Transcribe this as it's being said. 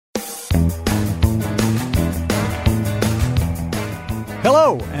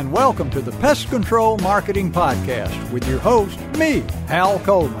Hello, and welcome to the Pest Control Marketing Podcast with your host, me, Hal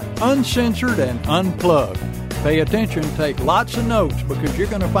Coleman, uncensored and unplugged. Pay attention, take lots of notes, because you're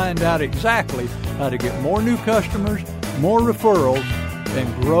going to find out exactly how to get more new customers, more referrals,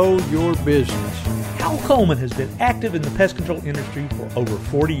 and grow your business. Hal Coleman has been active in the pest control industry for over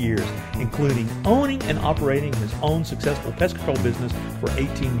 40 years, including owning and operating his own successful pest control business for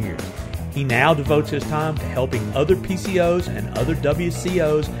 18 years. He now devotes his time to helping other PCOs and other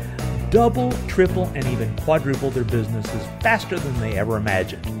WCOs double, triple, and even quadruple their businesses faster than they ever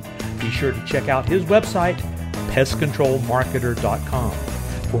imagined. Be sure to check out his website, pestcontrolmarketer.com.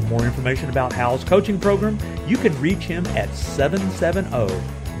 For more information about Hal's coaching program, you can reach him at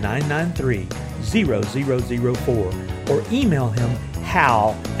 770-993-0004 or email him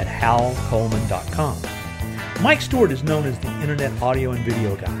hal@halcoleman.com. Mike Stewart is known as the Internet Audio and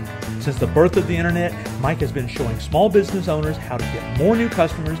Video Guy. Since the birth of the Internet, Mike has been showing small business owners how to get more new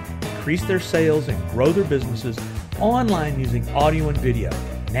customers, increase their sales, and grow their businesses online using audio and video,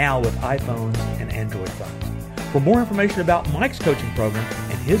 now with iPhones and Android phones. For more information about Mike's coaching program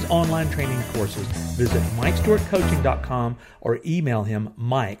and his online training courses, visit MikeStewartCoaching.com or email him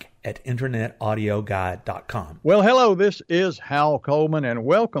mike@internetaudioguide.com. Well, hello, this is Hal Coleman, and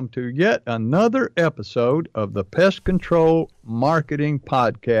welcome to yet another episode of the Pest Control Marketing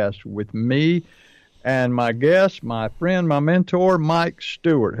Podcast with me and my guest, my friend, my mentor, Mike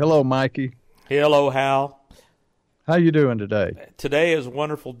Stewart. Hello, Mikey. Hello, Hal. How you doing today? Today is a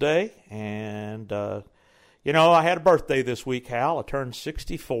wonderful day, and I had a birthday this week, Hal. I turned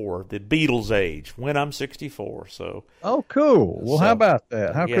 64, the Beatles age, when I'm 64. So. Oh, cool. Well, how about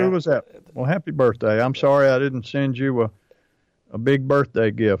that? How cool was that? Well, happy birthday. I'm sorry I didn't send you a big birthday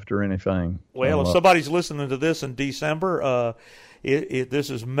gift or anything. Well, if somebody's listening to this in December,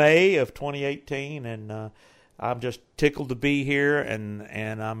 this is May of 2018, and I'm just tickled to be here,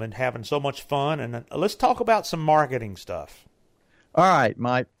 and I'm having so much fun. And let's talk about some marketing stuff. All right,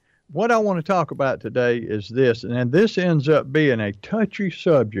 Mike. What I want to talk about today is this, and this ends up being a touchy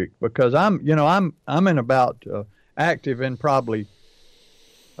subject because I'm in about active in probably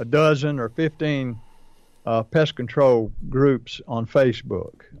a dozen or 15 pest control groups on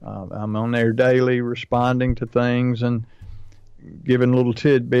Facebook. I'm on there daily responding to things and giving little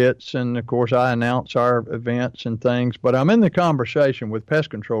tidbits, and of course I announce our events and things, but I'm in the conversation with pest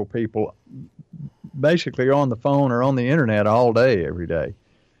control people basically on the phone or on the internet all day, every day.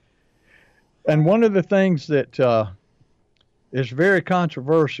 And one of the things that is very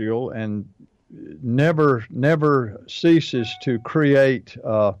controversial and never ceases to create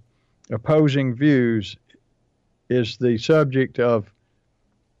opposing views is the subject of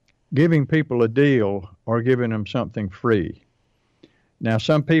giving people a deal or giving them something free. Now,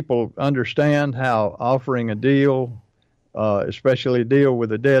 some people understand how offering a deal, especially a deal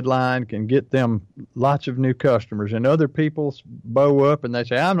with a deadline, can get them lots of new customers. And other people bow up and they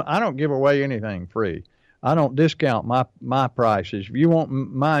say, I don't give away anything free. I don't discount my prices. If you want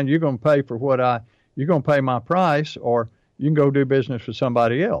mine, you're going to pay for you're going to pay my price, or you can go do business with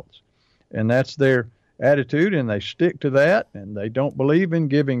somebody else. And that's their attitude, and they stick to that, and they don't believe in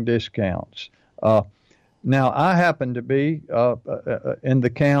giving discounts. Now, I happen to be in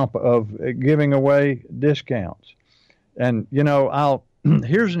the camp of giving away discounts. And,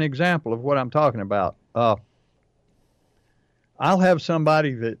 here's an example of what I'm talking about. I'll have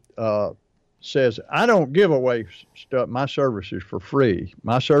somebody that says, I don't give away my services for free.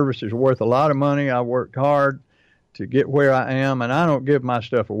 My service is worth a lot of money. I worked hard to get where I am, and I don't give my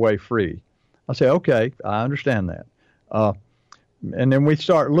stuff away free. I say, okay, I understand that. And then we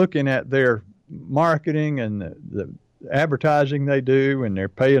start looking at their marketing and the advertising they do, and they're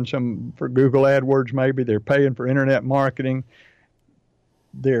paying some for Google AdWords, maybe they're paying for internet marketing,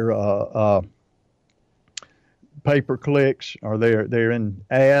 their pay-per-clicks, or they're in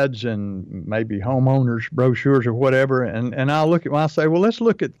ads and maybe homeowners brochures or whatever, and I'll say, well, let's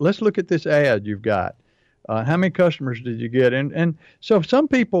look at this ad you've got. How many customers did you get? And so some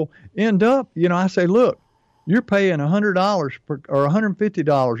people end up, I say, look, you're paying $100 or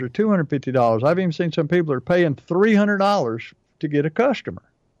 $150 or $250. I've even seen some people that are paying $300 to get a customer.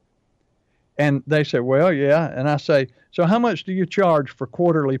 And they say, well, yeah. And I say, so how much do you charge for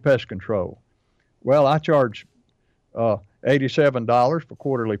quarterly pest control? Well, I charge $87 for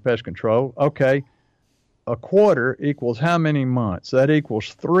quarterly pest control. Okay, a quarter equals how many months? That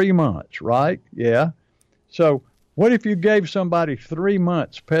equals 3 months, right? Yeah. So what if you gave somebody 3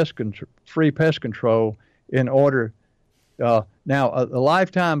 months free pest control in order, now the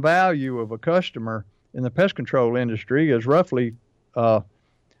lifetime value of a customer in the pest control industry is roughly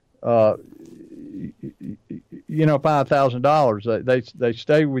 $5,000. They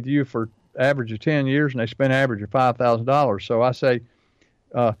stay with you for average of 10 years, and they spend average of $5,000. So I say,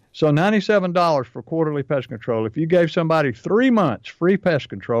 so $97 for quarterly pest control. If you gave somebody 3 months free pest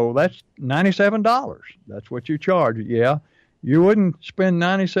control, that's $97. That's what you charge. Yeah, you wouldn't spend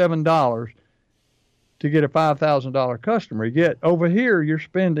 $97 to get a $5,000 customer. Yet over here, you're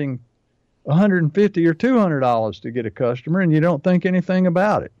spending $150 or $200 to get a customer, and you don't think anything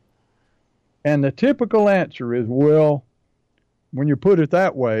about it. And the typical answer is, well, when you put it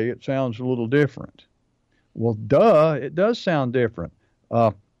that way, it sounds a little different. Well, duh, it does sound different.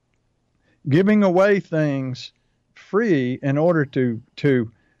 Giving away things free in order to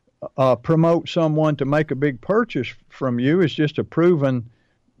promote someone to make a big purchase from you is just a proven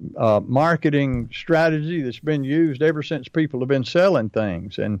marketing strategy that's been used ever since people have been selling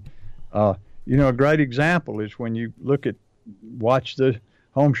things. And a great example is when you watch the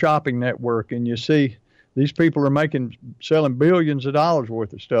Home Shopping Network, and you see these people are selling billions of dollars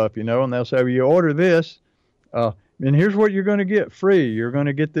worth of stuff, and they'll say, well, you order this, and here's what you're going to get free. You're going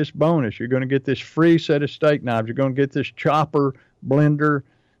to get this bonus. You're going to get this free set of steak knives. You're going to get this chopper, blender,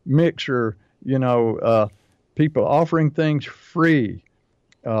 mixer, people offering things free.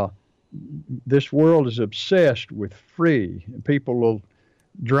 This world is obsessed with free. People will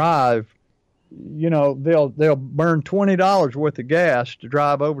drive, they'll burn $20 worth of gas to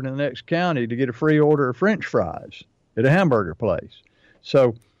drive over to the next county to get a free order of French fries at a hamburger place.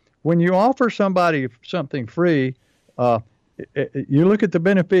 So when you offer somebody something free, you look at the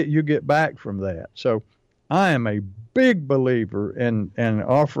benefit you get back from that. So I am a big believer in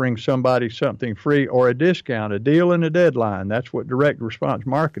offering somebody something free or a discount, a deal and a deadline. That's what direct response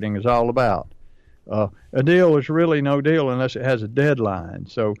marketing is all about. A deal is really no deal unless it has a deadline.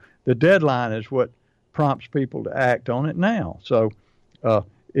 So the deadline is what prompts people to act on it now. So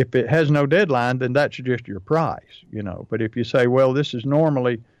if it has no deadline, then that's just your price, But if you say, well, this is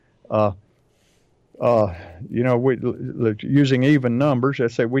normally, using even numbers,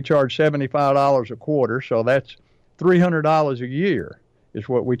 let's say we charge $75 a quarter, so that's $300 a year is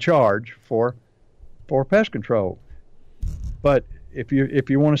what we charge for pest control. But if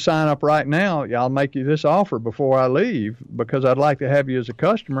you want to sign up right now, I'll make you this offer before I leave because I'd like to have you as a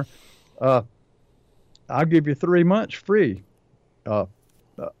customer. I'll give you 3 months free,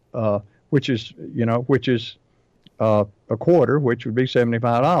 which is a quarter, which would be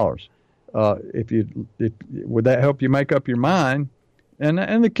 $75. Would that help you make up your mind?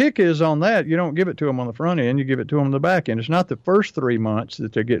 And the kick is on that, you don't give it to them on the front end, you give it to them on the back end. It's not the first 3 months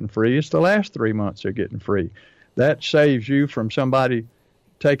that they're getting free, it's the last 3 months they're getting free. That saves you from somebody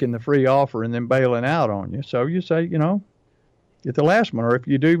taking the free offer and then bailing out on you. So you say, get the last one. Or if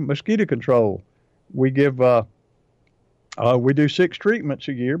you do mosquito control, we do 6 treatments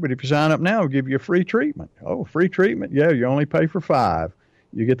a year, but if you sign up now, we'll give you a free treatment. Oh, free treatment? Yeah, you only pay for 5.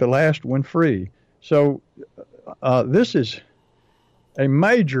 You get the last one free. So this is a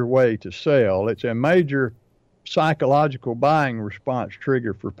major way to sell. It's a major psychological buying response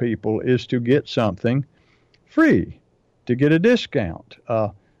trigger for people is to get something free, to get a discount.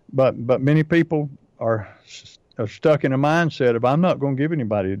 But many people are stuck in a mindset of, I'm not going to give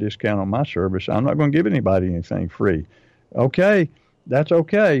anybody a discount on my service. I'm not going to give anybody anything free. Okay, that's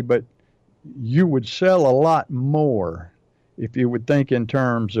okay, but you would sell a lot more if you would think in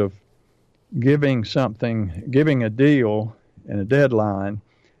terms of giving a deal and a deadline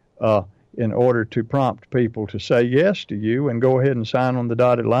in order to prompt people to say yes to you and go ahead and sign on the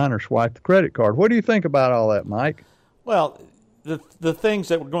dotted line or swipe the credit card. What do you think about all that, Mike? Well, the things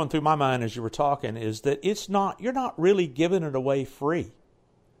that were going through my mind as you were talking is that you're not really giving it away free.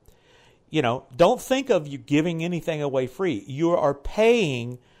 Don't think of you giving anything away free. You are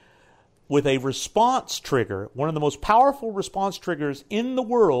paying with a response trigger. One of the most powerful response triggers in the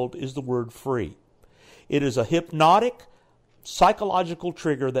world is the word free. It is a hypnotic, psychological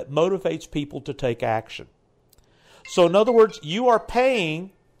trigger that motivates people to take action. So in other words, you are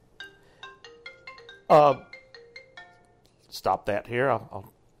paying, stop that here.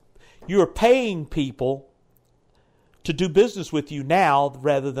 You are paying people to do business with you now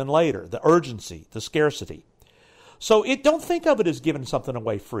rather than later. The urgency, the scarcity. So don't think of it as giving something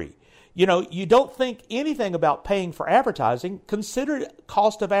away free. You don't think anything about paying for advertising. Consider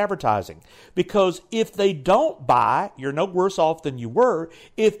cost of advertising. Because if they don't buy, you're no worse off than you were.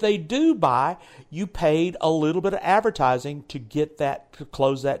 If they do buy, you paid a little bit of advertising to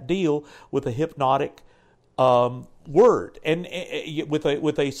close that deal with a hypnotic word and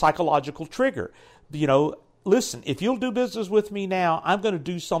with a psychological trigger. Listen, if you'll do business with me now, I'm going to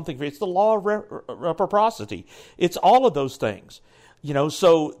do something for you. It's the law of reciprocity. It's all of those things.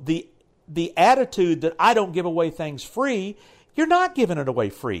 So the attitude that I don't give away things free, you're not giving it away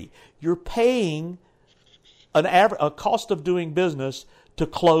free. You're paying a cost of doing business to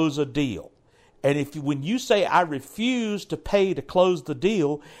close a deal. And when you say, I refuse to pay to close the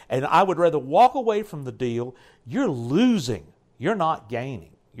deal, and I would rather walk away from the deal, you're losing. You're not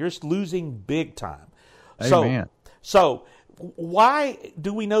gaining. You're losing big time. Amen. So why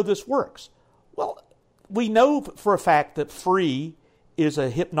do we know this works? Well, we know for a fact that free is a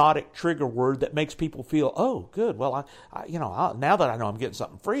hypnotic trigger word that makes people feel, oh, good. Well, now that I know I'm getting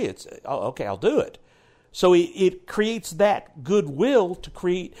something free, it's okay. I'll do it. So it creates that goodwill to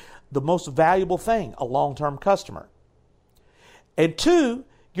create the most valuable thing, a long-term customer. And two,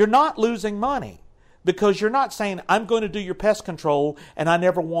 you're not losing money because you're not saying, I'm going to do your pest control and I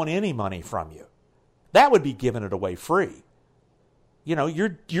never want any money from you. That would be giving it away free.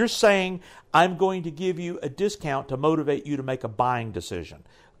 You're saying, I'm going to give you a discount to motivate you to make a buying decision.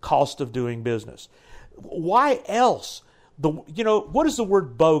 Cost of doing business. Why else? What does the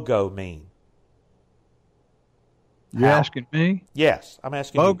word BOGO mean? You asking me? Yes, I'm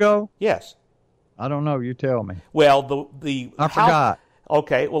asking BOGO? you. Yes. I don't know. You tell me. Well, I forgot.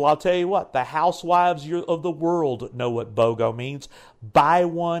 Okay, well, I'll tell you what. The housewives of the world know what BOGO means. Buy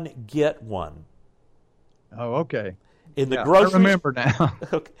one, get one. Oh, okay. In the grocery, I remember now.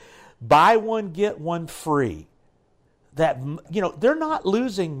 Okay. Buy one, get one free. They're not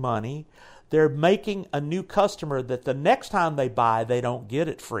losing money. They're making a new customer that the next time they buy, they don't get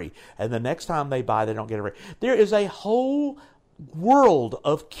it free. And the next time they buy, they don't get it free. There is a whole world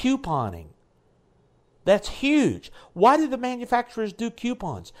of couponing. That's huge. Why do the manufacturers do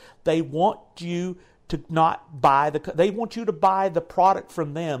coupons? They want you to not buy they want you to buy the product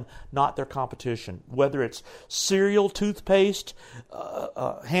from them, not their competition. Whether it's cereal, toothpaste,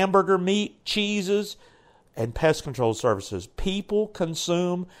 hamburger meat, cheeses, and pest control services. People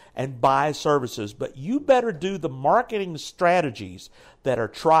consume and buy services, but you better do the marketing strategies that are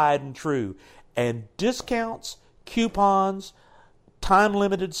tried and true. And discounts, coupons,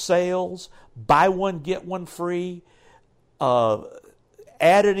 time-limited sales, buy one, get one free,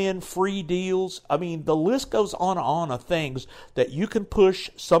 added in free deals. I mean, the list goes on of things that you can push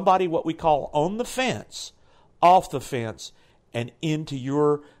somebody, what we call on the fence, off the fence, and into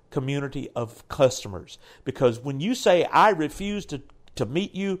your community of customers. Because when you say, I refuse to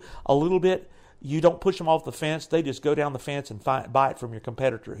meet you a little bit, you don't push them off the fence. They just go down the fence and buy it from your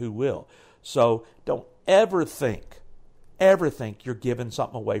competitor who will. So don't ever think you're giving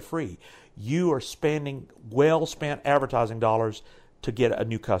something away free. You are spending well-spent advertising dollars to get a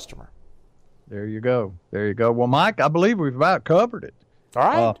new customer. There you go. Well, Mike, I believe we've about covered it. All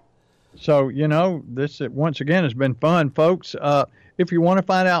right. So, this once again has been fun, folks. If you want to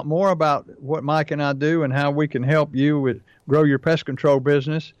find out more about what Mike and I do and how we can help you grow your pest control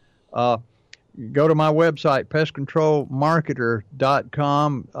business, go to my website,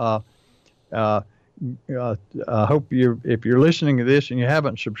 pestcontrolmarketer.com. I hope if you're listening to this and you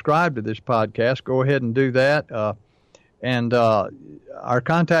haven't subscribed to this podcast, go ahead and do that. And our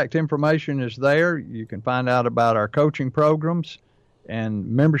contact information is there. You can find out about our coaching programs and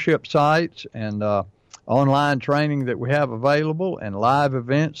membership sites and online training that we have available and live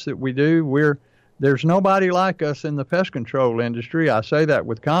events that we do. There's nobody like us in the pest control industry. I say that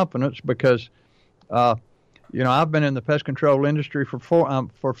with confidence because, I've been in the pest control industry for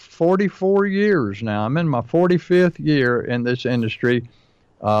 44 years now. I'm in my 45th year in this industry.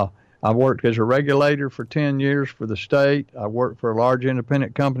 I worked as a regulator for 10 years for the state. I worked for a large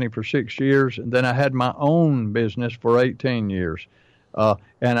independent company for 6 years, and then I had my own business for 18 years.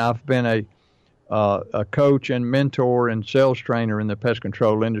 And I've been a coach and mentor and sales trainer in the pest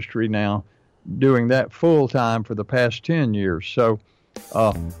control industry now, doing that full time for the past 10 years. So,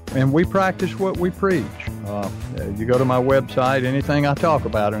 and we practice what we preach. You go to my website, anything I talk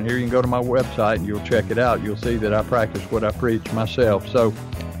about in here, you can go to my website and you'll check it out. You'll see that I practice what I preach myself. So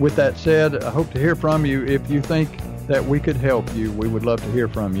with that said, I hope to hear from you. If you think that we could help you, we would love to hear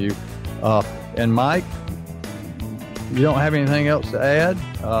from you. And Mike, you don't have anything else to add?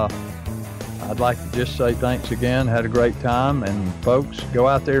 I'd like to just say thanks again. Had a great time. And folks, go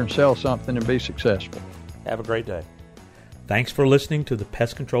out there and sell something and be successful. Have a great day. Thanks for listening to the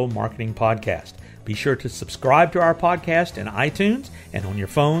Pest Control Marketing Podcast. Be sure to subscribe to our podcast in iTunes and on your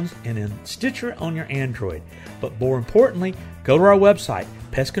phones and in Stitcher on your Android. But more importantly, go to our website,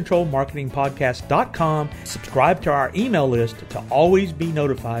 pestcontrolmarketingpodcast.com. Subscribe to our email list to always be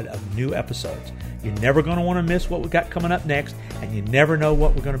notified of new episodes. You're never going to want to miss what we've got coming up next, and you never know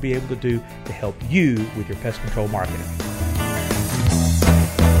what we're going to be able to do to help you with your pest control marketing.